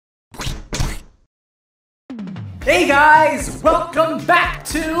Hey guys, welcome back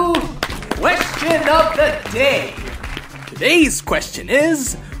to Question of the Day. Today's question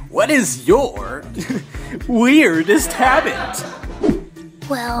is, what is your weirdest habit?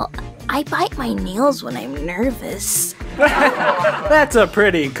 Well, I bite my nails when I'm nervous. That's a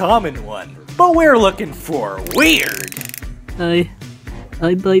pretty common one, but we're looking for weird. I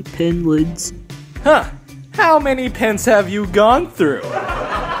bite pen lids. Huh, how many pens have you gone through?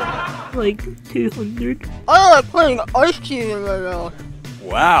 Like 200. I like putting ice cream in my mouth.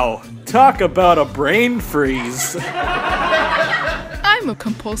 Wow, talk about a brain freeze. I'm a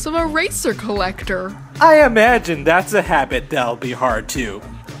compulsive eraser collector. I imagine that's a habit that'll be hard to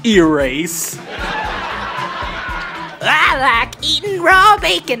erase. I like eating raw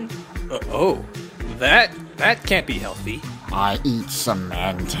bacon. Oh, that can't be healthy. I eat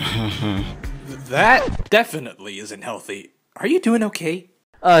cement. That definitely isn't healthy. Are you doing okay?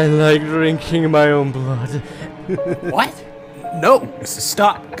 I like drinking my own blood. What? No,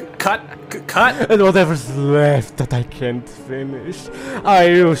 stop. Cut. And whatever's left that I can't finish, I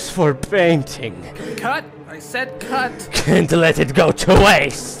use for painting. Cut. I said cut. Can't let it go to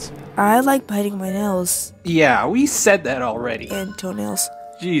waste. I like biting my nails Yeah, we said that already. and toenails.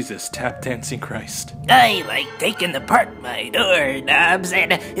 Jesus, tap dancing Christ. I like taking apart my doorknobs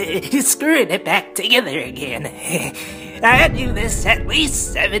and screwing it back together again. I do this at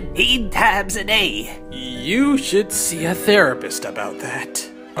least 17 times a day. You should see a therapist about that.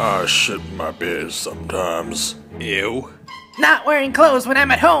 I shit my biz sometimes. Ew. Not wearing clothes when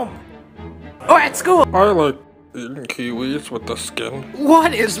I'm at home or at school. I like eating kiwis with the skin.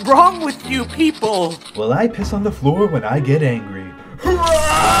 What is wrong with you people? Well, I piss on the floor when I get angry.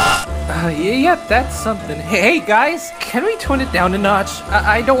 Yeah, that's something. Hey guys, can we tone it down a notch?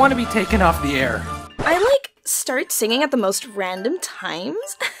 I don't want to be taken off the air. I start singing at the most random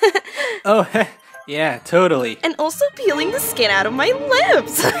times. Oh, yeah, totally. And also peeling the skin out of my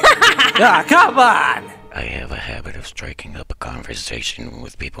lips. Come on! I have a habit of striking up a conversation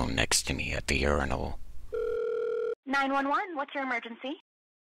with people next to me at the urinal. 911, what's your emergency?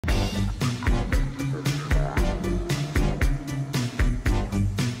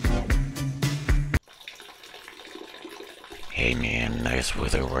 Hey man, nice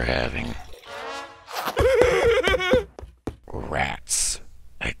weather we're having. Rats.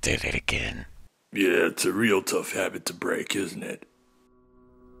 I did it again. Yeah, it's a real tough habit to break, isn't it?